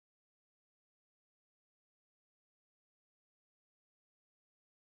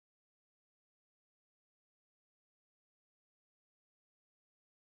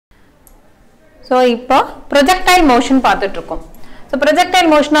So இப்போ projectile motion பார்த்துட்டு இருக்கோம். So projectile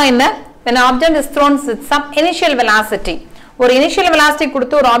motion என்ன? When an object is thrown with some initial velocity. ஒரு initial velocity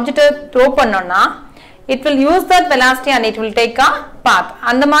கொடுத்து ஒரு object throw பண்ணோம்னா it will use that velocity and it will take a path.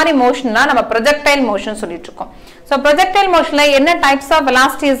 அந்த மாதிரி motionல நம்ம projectile motion சொல்லிட்டு இருக்கோம். So projectile motionல என்ன types of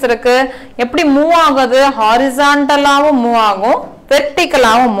velocities இருக்கு? எப்படி மூவ் ஆகுது? ஹாரிசான்டலாவும் மூவ் ஆகும்,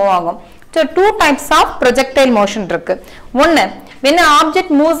 வெர்டிகலாவும் மூவ் ஆகும். So two types of projectile motion இருக்கு. ஒன்னு, when an object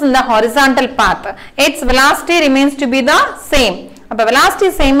moves in the horizontal path, its velocity remains to be the same. அப்ப velocity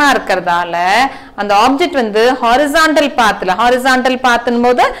சேமா இருக்கிறதால அந்த ஆப்ஜெக்ட் வந்து horizontal pathன்னு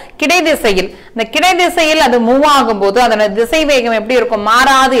போது கிடை திசையில், இந்த கிடை திசையில் அது மூவ் ஆகும்போது அதோட திசை வேகம் எப்படி இருக்கும்?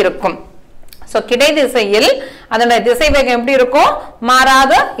 மாறாது இருக்கும். சோ கிடை திசையில் அதோட திசை வேகம் எப்படி இருக்கும்?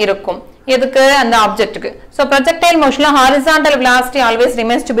 மாறாது இருக்கும். எதுக்கு? அந்த ஆப்ஜெக்ட்டுக்கு. So projectile motion horizontal velocity always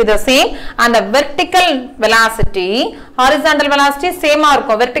remains to be the same and the vertical velocity, horizontal velocity same ஆ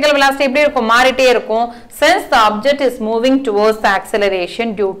இருக்கும், vertical velocity எப்படி இருக்கும்? மாறிட்டே இருக்கும், since the object is moving towards the acceleration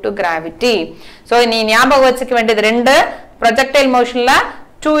due to gravity. So நீ ஞாபகம் வச்சுக்க வேண்டியது ரெண்டு, projectile motionல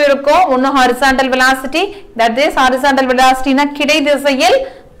 2 இருக்கும். ஒன்னு horizontal velocity, that is horizontal velocity னா கிடை திசையில்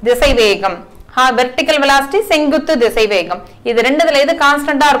திசை வேகம், vertical velocity செங்குத்து திசை வேகம். இது ரெண்டுல எது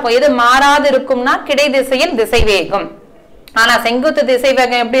கான்ஸ்டன்ட்டா இருக்கும்? எது மாறாது இருக்கும்னா கிடை திசையில் திசை வேகம். ஆனா செங்குத்து திசை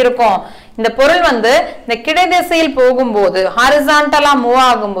வேகம் எப்படி இருக்கும்? இந்த பொருள் வந்து இந்த கிடை திசையில் போகும்போது ஹாரிசான்டலா மூவ்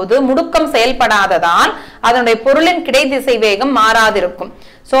ஆகும்போது முடுக்கம் செயல்படாததால் அதனுடைய பொருளின் கிடை திசை வேகம் மாறாது இருக்கும்.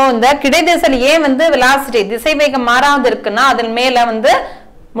 சோ இந்த கிடை திசையில் ஏன் வந்து velocity திசை வேகம் மாறாது இருக்குன்னா அதன் மேல வந்து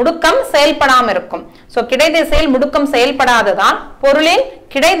முடுக்கம் செயல்படாம இருக்கும். சோ கிடை திசையில் முடுக்கம் செயல்படாததால் பொருளின்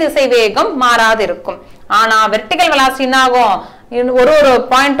கிடை திசை வேகம் மாறாது இருக்கும். ஆனா vertical velocity என்ன ஆகும்? ஒரு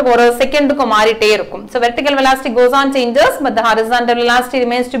பாயிண்ட் ஒரு செகண்டுக்கு மாறிட்டே இருக்கும். So vertical velocity goes on changes but the horizontal velocity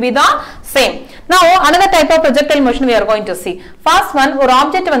remains to be the same. Now another type of projectile motion we are going to see. First one, ஒரு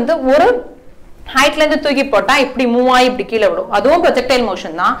object வந்து ஒரு ஹைட்ல இருந்து தூக்கி போட்டா இப்படி மூவ் ஆகி இப்படி கீழே விடும், அதுவும் projectile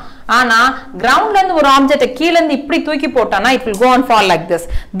motion தான். ஆனா கிரவுண்ட்ல இருந்து ஒரு ஆப்ஜெக்ட் கீழ இருந்து இப்படி தூக்கி போட்டானா it will go and fall like this.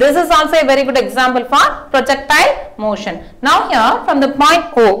 This is also a very good example for projectile motion. Now here from the point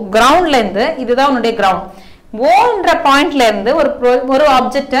O, கிரவுண்ட்ல இருந்து, இதுதான் உன்னுடைய கிரவுண்ட், O என்ற பாயிண்ட்ல இருந்து ஒரு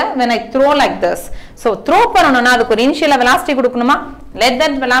object when I throw like this. So throw பண்ணனும்னா அதுக்கு ஒரு initial velocity கொடுக்கணுமா? Let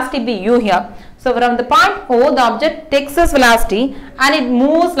that velocity be u here. So from the point O, the object takes this velocity and it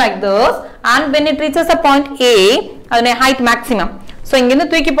moves like this, and when it reaches a point A, அதோட height maximum. So இங்க இருந்து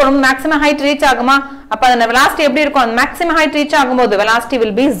தூக்கி போடும் maximum height reach ஆகுமா? அப்ப அதோட velocity எப்படி இருக்கும்? அந்த maximum height reach ஆகும்போது velocity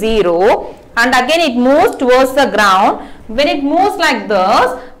will be 0 and again it moves towards the ground. When it moves like this,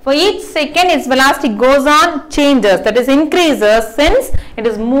 for each second its velocity goes on changes, that is increases, since it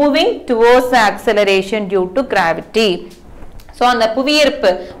is moving towards the acceleration due to gravity. So அந்த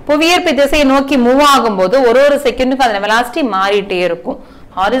புவியீர்ப்பு திசையை நோக்கி move ஆகும்போது ஒரு செகண்டுக்கு அதோட velocity மாறிட்டே இருக்கும்.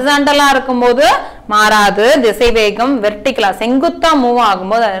 ஹாரிசான்டலா இருக்கும்போது மாறாது, திசை வேகம் வெர்டிகலா செங்குத்தா மூவ்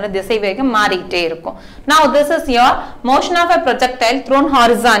ஆகும்போது அதோட திசை வேகம் மாறிட்டே இருக்கும். Now this is your motion of a projectile thrown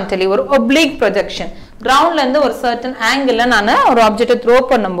horizontally, ஒரு oblique projection. கிரவுண்ட்ல இருந்து ஒரு certain angle நான் ஒரு ஆப்ஜெக்ட் த்ரோ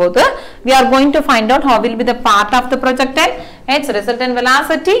பண்ணும்போது we are going to find out how will be the path of the projectile, its resultant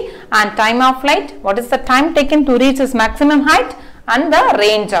velocity and time of flight, what is the time taken to reach its maximum height and the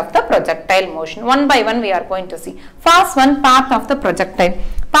range of the projectile motion. One by one we are going to see. First one, path of the projectile.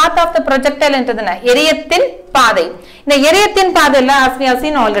 Path of the projectile என்றதுனா எரியத்தின் பாதை. இந்த எரியத்தின் பாதையில as we have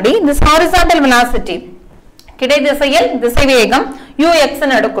seen already, this horizontal velocity கிடை திசையில் திசை வேகம் ux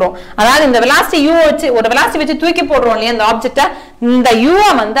ன்னு எடுக்கிறோம். அதாவது இந்த velocity u வச்சு ஒரு velocity வச்சு தூக்கி போடுறோம் இல்லையா இந்த ஆப்ஜெக்ட்ட, இந்த u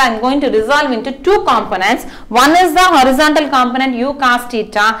வந்து I am going to resolve into two components. One is the horizontal component u cos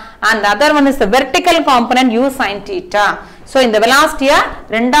theta and the other one is the vertical component u sin theta. So இந்த velocity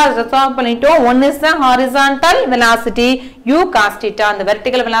ரெண்டாவது resolve பண்ணிட்டோம். One is the horizontal velocity u cos theta and the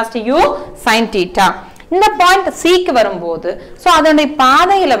vertical velocity u sin theta. இந்த point C க்கு வரும்போது so அதனுடைய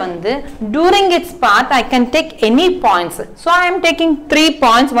பாதையில வந்து during its path I can take any points. So I am taking 3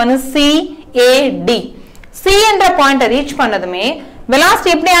 points. One is C, A, D. C என்ற point reach பண்ணதுமே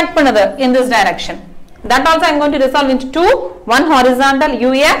velocity எப்படி act பண்ணுது? In this direction. That also I am going to resolve into two. One horizontal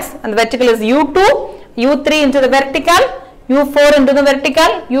ux and the vertical is u2, u3 into the vertical, u4 into the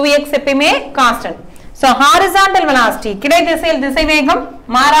vertical, ux எப்பவுமே constant. So horizontal velocity கிடை திசையில் திசை வேகம்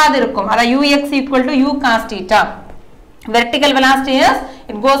மாறாது இருக்கும், அத ux equal to u cos theta. Vertical velocity is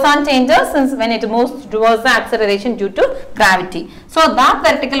it goes on changes since when it moves towards the acceleration due to gravity. So that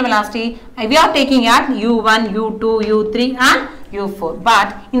vertical velocity we are taking at u1, u2, u3 and u4. But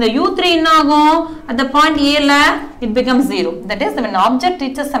in the u3 என்ன ஆகும்? At the point A ல it becomes 0. That is when the object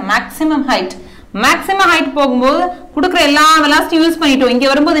reaches a maximum height. maximum height போகும்போது குடுக்குற எல்லா velocity use பண்ணிட்டோம். இங்க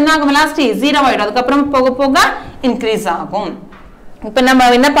வரும்போது என்ன ஆகும்? velocity 0 ஆயிடும். அதுக்கு அப்புறம் போக போக increase ஆகும். இப்போ நம்ம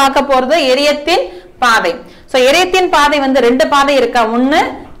என்ன பார்க்க போறது எரியத்தின் பாதை. சோ எரியத்தின் பாதை வந்து ரெண்டு பாதை இருக்கா, ஒன்னு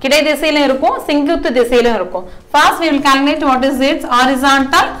கிடை திசையிலும் இருக்கும் செங்குத்து திசையிலும் இருக்கும். First we will calculate what is its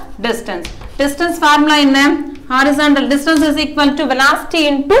horizontal distance. Distance formula என்ன? Horizontal distance is equal to velocity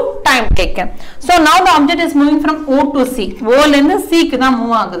into time taken. So now the object is moving from O to C. O ல இருந்து C க்கு தான்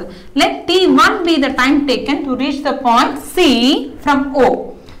move ஆகுது. Let T1 be the time taken to reach the point C from O.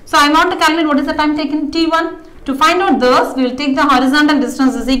 So I want to calculate what is the time taken T1. To find out this, we will take the horizontal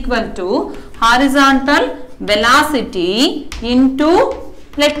distance is equal to horizontal velocity into,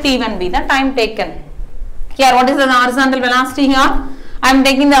 let T1 be the time taken. Here what is the horizontal velocity here? I am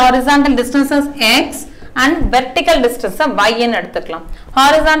taking the horizontal distance as x and vertical distance as y ன்னு எடுத்துக்கலாம்.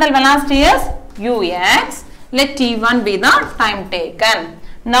 Horizontal velocity is ux. Let T1 be the time taken.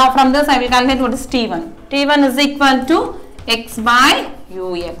 Now from this I will calculate what is T1. T1 is equal to x by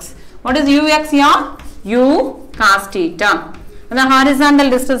ux. What is ux here? U cos theta. The horizontal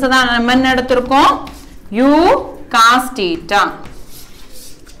distance தான் நம்ம என்ன எடுத்துறோம்? U cos theta.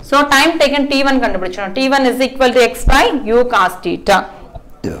 So time taken T1 கண்டுபிடிச்சோம். T1 is equal to x by u cos theta.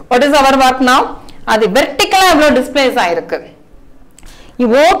 What is our work now? அது வெர்டிகலா எவ்வளவு displays ஆயிருக்கு.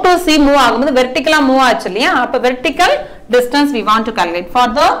 O to C move ஆகும்போது வெர்டிகலா move ஆச்சு இல்லையா? அப்ப vertical distance we want to calculate. For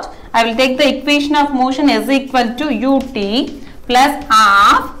that I will take the equation of motion is equal to ut plus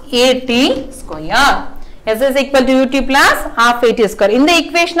half at square. S is equal to ut plus half at square. இந்த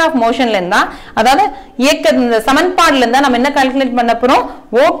equation of motionல இருந்தா, அதாவது இந்த சமன்பாடுல இருந்தா நம்ம என்ன calculate பண்ண போறோம்?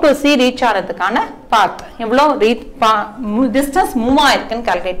 O to C reach ஆறதுக்கான பாத் எவ்வளவு டிஸ்டன்ஸ் மூவ் ஆயிருக்குன்னு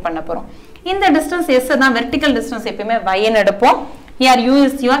கால்குலேட் பண்ண போறோம். இந்த டிஸ்டன்ஸ் S தான் வெர்டிகல் டிஸ்டன்ஸ் எப்பவுமே y ன்னு எடுப்போம். Here u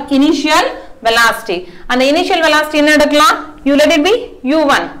is your initial velocity. அந்த initial velocity என்ன எடுக்கலாம்? You let it be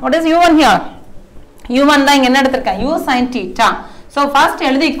u1. What is u1 here? u1 தான் இங்க என்ன எடுத்திருக்கேன்? u sin theta. So first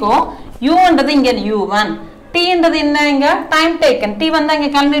எழுதிக்கோ, u ன்றது இங்க u1, t ன்றது என்ன இங்க time taken, t1 தான் இங்க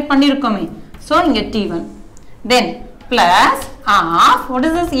கால்குலேட் பண்ணிருக்கோமே. So இங்க t1. Then plus half, what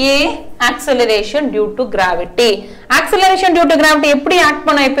is this? A acceleration due to gravity. Acceleration due to gravity எப்படி ஆக்ட்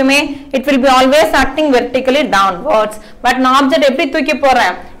பண்ணும் எப்பவுமே? It will be always acting vertically downwards. But நான் ஆப்ஜெக்ட் எப்படி தூக்கி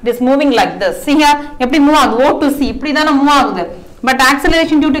போறேன்? It is moving like this. See here, எப்படி move ஆகுது? O to C இப்படி தான மூவ் ஆகுது. But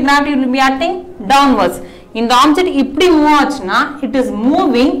acceleration due to gravity will be acting downwards. இந்த ஆப்ஜெக்ட் இப்படி மூவ் ஆச்சுனா it is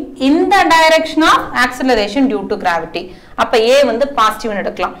moving in the direction of acceleration due to gravity. அப்ப A வந்து பாசிட்டிவ் ன்னு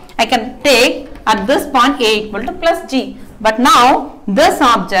எடுக்கலாம். I can take at this point A equal to plus G. But now this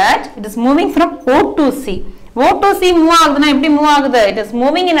object it is moving from O to C. O to C move ஆகுதுனா எப்படி move ஆகுது? It is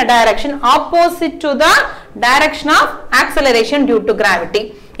moving in a direction opposite to the direction of acceleration due to gravity.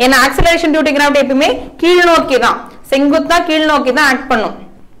 ஏன்னா acceleration due to gravity எப்பவுமே கீழ் நோக்கி தான், செங்குத்தா கீழ் நோக்கி தான் ஆக்ட் பண்ணும்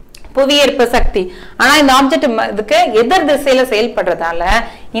புவியீர்ப்பு சக்தி. ஆனா இந்த ஆப்ஜெக்ட் இதுக்கு எதிர் திசையில செயல்படுறதால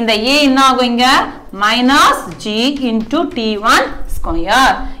இந்த A என்ன ஆகும் இங்க? -g into t1 square.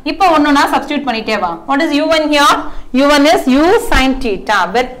 இப்போ ஒண்ணுனா சப்ஸ்டிட்யூட் பண்ணிட்டே வா. What is u1 here? u1 is u sin theta,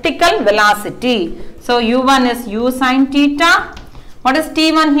 vertical velocity. So u1 is u sin theta. What is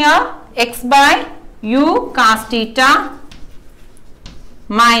t1 here? x by u cos theta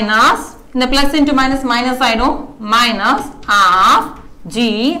minus, இந்த plus into minus minus ஆயிடும், minus half g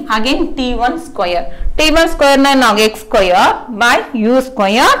again t1 square. t1 square na x square by u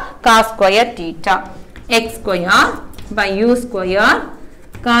square cos square theta. x square by u square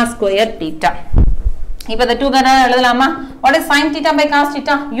cos square theta. இப்போ the two கன எழுதலாமா? What is sin theta by cos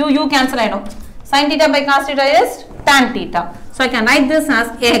theta? u cancel ஆயிடும். Sin theta by cos theta is tan theta. So I can write this as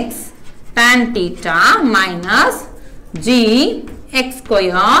x tan theta minus g x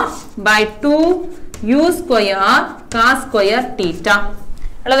square by 2 u square cos square theta.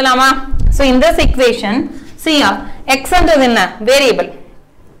 எழுதலாமா? So in this equation, see here, x ன்றது என்ன? Variable.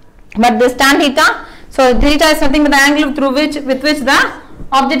 But this tan theta, so theta is nothing but the angle through which with which the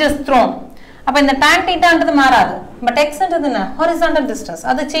object is thrown. அப்ப இந்த tan theta ன்றது மாறாது. But x ன்றது என்ன? Horizontal distance.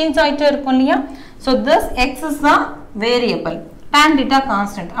 அது change ஆயிட்டே இருக்கும் இல்லையா? So this x is the variable. Tan theta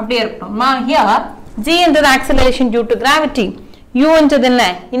constant. அப்படியே இருக்கும். Here g ன்றது acceleration due to gravity. U ன்றது என்ன?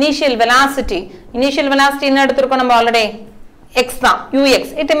 Initial velocity. Initial velocity என்ன எடுத்துருக்கோம் நம்ம already? X தான், ux.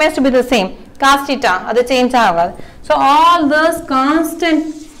 It remains to be the same. Cos theta, அது change ஆகாது. So all those constant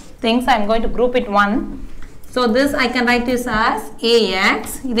things I am going to group it one. So this I can write this as ax.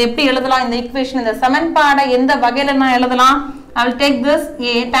 இது எப்படி எழுதலாம் இந்த equation? இந்த சமன்பாடை எந்த வகையில நான் எழுதலாம்? I will take this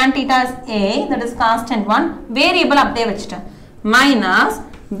a tan theta as a, that is constant one, variable அப்படியே வச்சிட்டேன், minus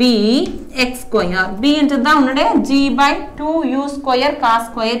b x square. b ன்றது தான் உன்னுடைய g by 2u square cos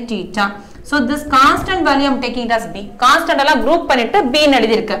square theta. So this constant value I am taking it as b. Constant எல்லாம் group பண்ணிட்டு b ன்னு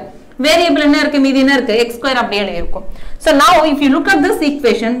எழுதிருக்கேன். Variable என்ன இருக்கு? மீதி என்ன இருக்கு? x square அப்படியே எழுதிருக்கும். So now if you look at this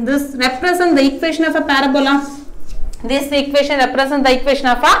equation, this represents the equation of a parabola. This equation represents the equation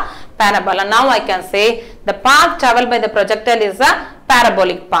of a parabola. Now I can say the path traveled by the projectile is a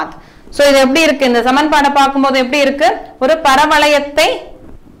parabolic path. So இது எப்படி இருக்கு இந்த சமன்பாடை பாக்கும்போது எப்படி இருக்கு ஒரு பரவளையத்தை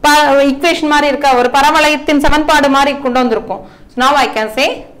equation மாதிரி இருக்கா ஒரு பரவளையத்தின் சமன்பாடு மாதிரி கொண்டு வந்திருக்கும். So now I can say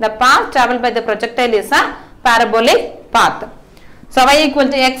the path traveled by the projectile is a parabolic path. So y equal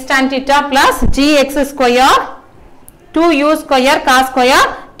to x tan theta plus gx square 2u square cos square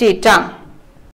theta.